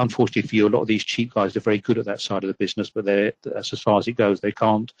 Unfortunately for you, a lot of these cheap guys are very good at that side of the business, but that's as far as it goes. They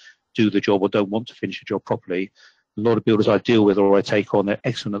can't do the job or don't want to finish the job properly. A lot of builders I deal with or I take on, they're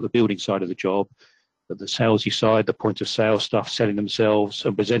excellent at the building side of the job, but the salesy side, the point of sale stuff, selling themselves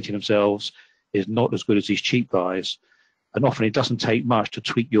and presenting themselves is not as good as these cheap guys. And often it doesn't take much to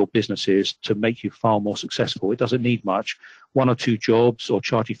tweak your businesses to make you far more successful. It doesn't need much. 1 or 2 jobs or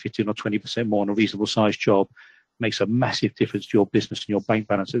charging 15 or 20% more on a reasonable sized job makes a massive difference to your business and your bank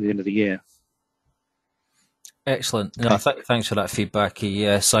balance at the end of the year. Excellent. No, thanks for that feedback,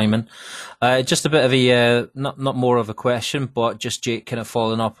 Simon. Just a bit of a not more of a question, but just Jake kind of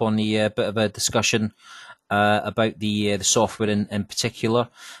following up on the bit of a discussion about the software in particular.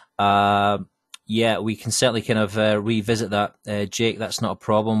 Yeah, we can certainly kind of revisit that, Jake. That's not a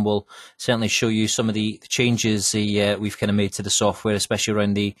problem. We'll certainly show you some of the changes we've kind of made to the software, especially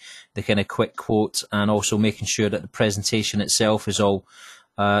around the kind of quick quote, and also making sure that the presentation itself is all,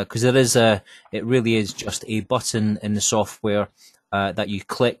 because it really is just a button in the software that you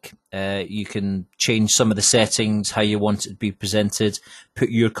click. You can change some of the settings, how you want it to be presented, put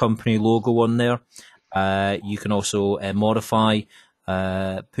your company logo on there. You can also modify.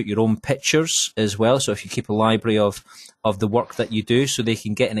 Put your own pictures as well. So if you keep a library of the work that you do, so they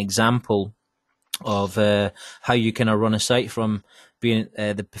can get an example of how you kind of run a site from being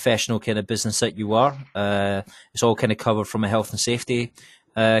the professional kind of business that you are. It's all kind of covered from a health and safety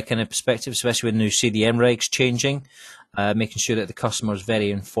kind of perspective, especially when the new CDM regs changing, making sure that the customer is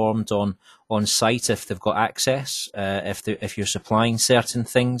very informed on site if they've got access, if you're supplying certain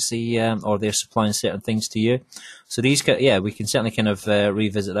things, or they're supplying certain things to you. So we can certainly kind of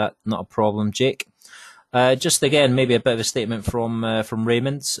revisit that. Not a problem, Jake. Just again, maybe a bit of a statement from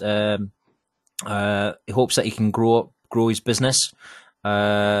Raymond. He hopes that he can grow his business.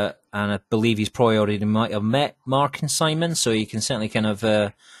 And I believe he's probably already might have met Mark and Simon, so you can certainly kind of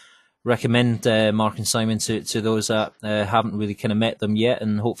recommend Mark and Simon to those that haven't really kind of met them yet,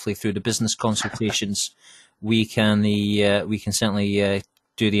 and hopefully through the business consultations we can certainly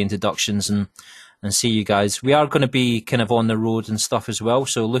do the introductions and see you guys. We are going to be kind of on the road and stuff as well,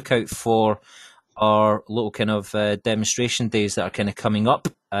 so look out for our little kind of demonstration days that are kind of coming up.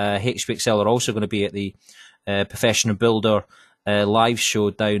 HBXL are also going to be at the Professional Builder live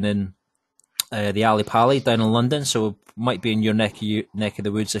show down in the Ali Pali down in London, so it might be in your neck of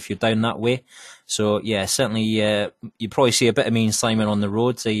the woods if you're down that way. So yeah, certainly you probably see a bit of me and Simon on the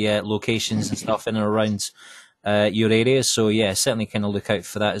road, the locations and stuff in and around your areas. So yeah, certainly kind of look out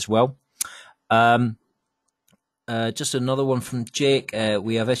for that as well. Just another one from Jake.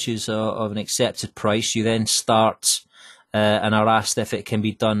 We have issues of an accepted price. You then start and are asked if it can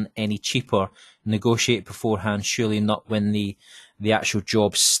be done any cheaper. Negotiate beforehand, surely not when the actual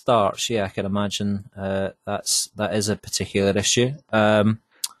job starts. Yeah, I can imagine that is a particular issue. Okay,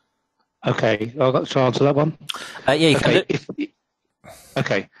 I've got to answer that one. Yeah, you can do.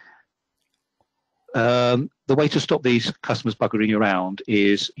 Okay. The way to stop these customers buggering you around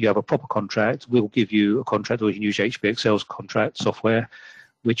is you have a proper contract. We'll give you a contract, or you can use HBXL's contract software,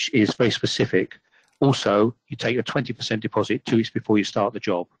 which is very specific. Also, you take a 20% deposit 2 weeks before you start the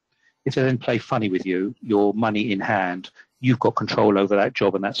job. If they then play funny with you, your money in hand, you've got control over that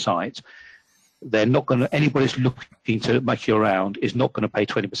job and that site. They're not going to, anybody who's looking to make you around is not going to pay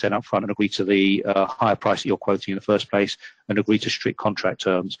 20% up front and agree to the higher price that you're quoting in the first place and agree to strict contract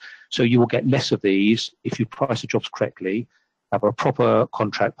terms. So you will get less of these if you price the jobs correctly, have a proper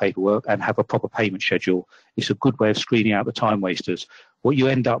contract paperwork, and have a proper payment schedule. It's a good way of screening out the time wasters. What you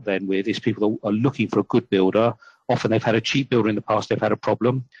end up then with is people that are looking for a good builder. Often they've had a cheap builder in the past, they've had a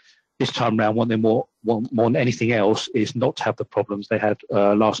problem. This time round, what they want more than anything else is not to have the problems they had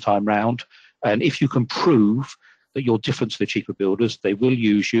last time round. And if you can prove that you're different to the cheaper builders, they will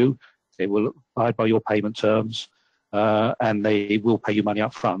use you, they will abide by your payment terms, and they will pay you money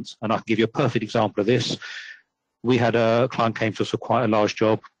up front. And I can give you a perfect example of this. We had a client came to us for quite a large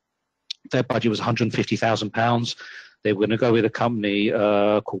job. Their budget was £150,000. They were going to go with a company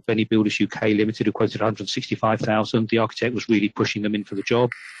called Benny Builders UK Limited, who quoted £165,000. The architect was really pushing them in for the job.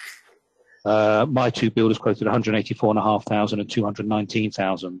 My two builders quoted £184,500 and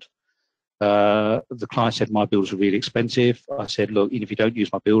 £219,000. The client said my builders are really expensive. I said, look, even if you don't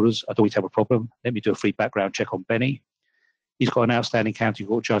use my builders, I don't want you to have a problem. Let me do a free background check on Benny. He's got an outstanding county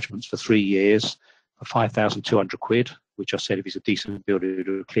court judgments for 3 years for £5,200, which I said if he's a decent builder, he'd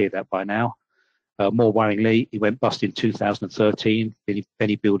have cleared that by now. More worryingly, he went bust in 2013.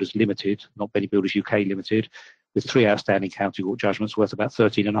 Benny Builders Limited, not Benny Builders UK Limited, with 3 outstanding county court judgments worth about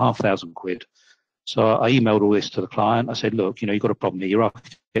 £13,500. So I emailed all this to the client. I said, look, you've got a problem here. Your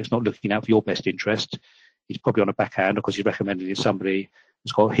architect's not looking out for your best interest. He's probably on a backhand because he's recommended it somebody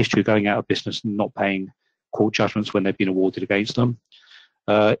who's got a history of going out of business and not paying court judgments when they've been awarded against them.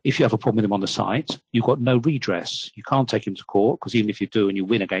 If you have a problem with him on the site, you've got no redress. You can't take him to court because even if you do and you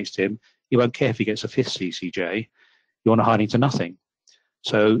win against him, he won't care if he gets a 5th CCJ. You're on a hiding to nothing.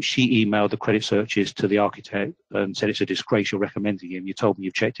 So she emailed the credit searches to the architect and said, it's a disgrace you're recommending him. You told me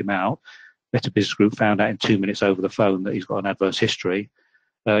you've checked him out. Better Business Group found out in 2 minutes over the phone that he's got an adverse history.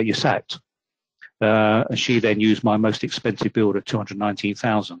 You're sacked. And she then used my most expensive builder,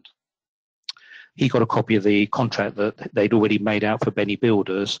 $219,000. He got a copy of the contract that they'd already made out for Benny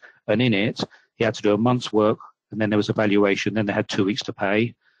Builders, and in it, he had to do a month's work, and then there was a valuation, then they had 2 weeks to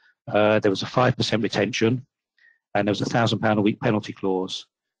pay. There was a 5% retention, and there was £1,000 a week penalty clause.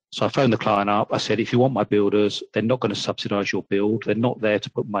 So I phoned the client up. I said, if you want my builders, they're not going to subsidise your build. They're not there to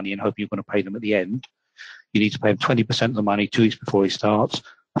put money in hoping you're going to pay them at the end. You need to pay him 20% of the money 2 weeks before he starts,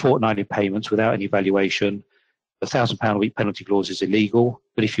 fortnightly payments without any valuation. The £1,000 a week penalty clause is illegal,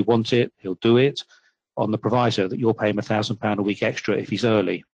 but if you want it, he'll do it on the proviso that you'll pay him £1,000 a week extra if he's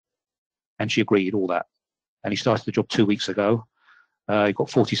early. And she agreed all that. And he started the job 2 weeks ago. He got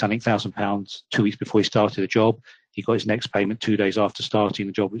 40-something thousand pounds 2 weeks before he started the job. He got his next payment 2 days after starting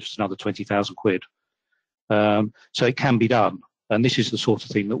the job, which was another £20,000. So it can be done. And this is the sort of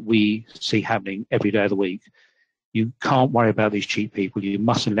thing that we see happening every day of the week. You can't worry about these cheap people. You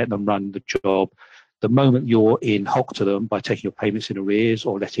mustn't let them run the job. The moment you're in hock to them by taking your payments in arrears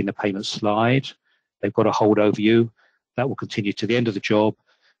or letting the payments slide, they've got a hold over you. That will continue to the end of the job.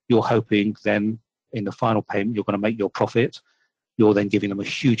 You're hoping then in the final payment you're going to make your profit. You're then giving them a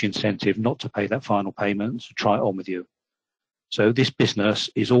huge incentive not to pay that final payment, to try it on with you. So this business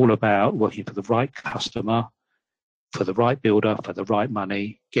is all about working for the right customer, for the right builder, for the right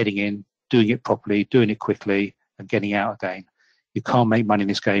money, getting in, doing it properly, doing it quickly, and getting out again. You can't make money in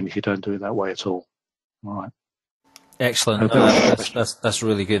this game if you don't do it that way at all. All right. Excellent. No, that's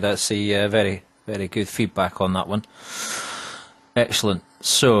really good. That's a very, very good feedback on that one. Excellent.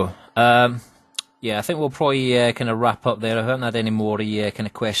 So, yeah, I think we'll probably kind of wrap up there. I haven't had any more kind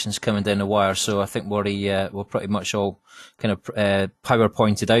of questions coming down the wire, so I think we're pretty much all kind of power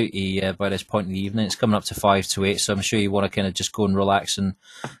pointed out by this point in the evening. It's coming up to 5 to 8, so I'm sure you want to kind of just go and relax and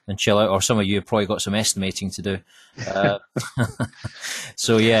chill out, or some of you have probably got some estimating to do.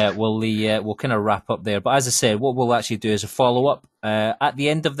 So yeah, we'll kind of wrap up there. But as I said, what we'll actually do is a follow up at the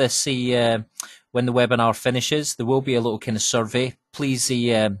end of this. When the webinar finishes, there will be a little kind of survey. Please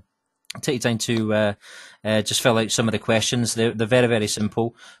take time to just fill out some of the questions. They're very, very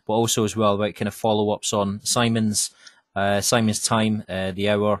simple, but also as well about kind of follow-ups on Simon's time, the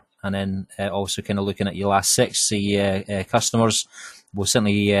hour, and then also kind of looking at your last 6 customers. We'll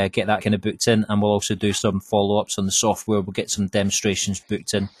certainly get that kind of booked in, and we'll also do some follow-ups on the software. We'll get some demonstrations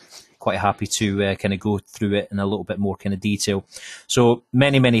booked in. Quite happy to kind of go through it in a little bit more kind of detail. So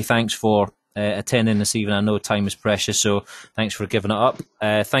many, many thanks for attending this evening. I know time is precious, so thanks for giving it up.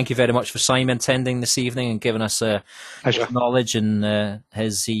 Thank you very much for Simon attending this evening and giving us his knowledge and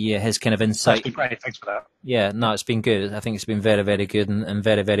his kind of insight. That's been great. Thanks for that. Yeah, no, it's been good. I think it's been very, very good and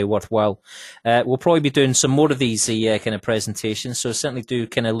very, very worthwhile. We'll probably be doing some more of these kind of presentations, so certainly do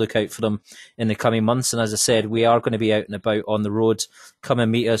kind of look out for them in the coming months. And as I said, we are going to be out and about on the road. Come and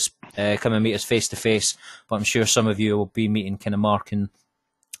meet us face to face. But I'm sure some of you will be meeting kind of Mark and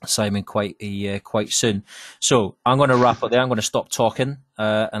Simon quite soon. So I'm going to wrap up there. I'm going to stop talking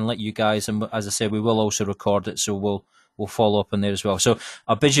and let you guys. And as I said, we will also record it, so we'll follow up on there as well. So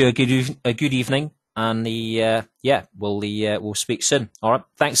I'll bid you a good evening, and we'll speak soon. All right.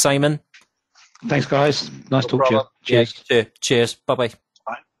 Thanks, Simon. Thanks, guys. Nice talk to you. Cheers. Yeah, cheers. Bye bye.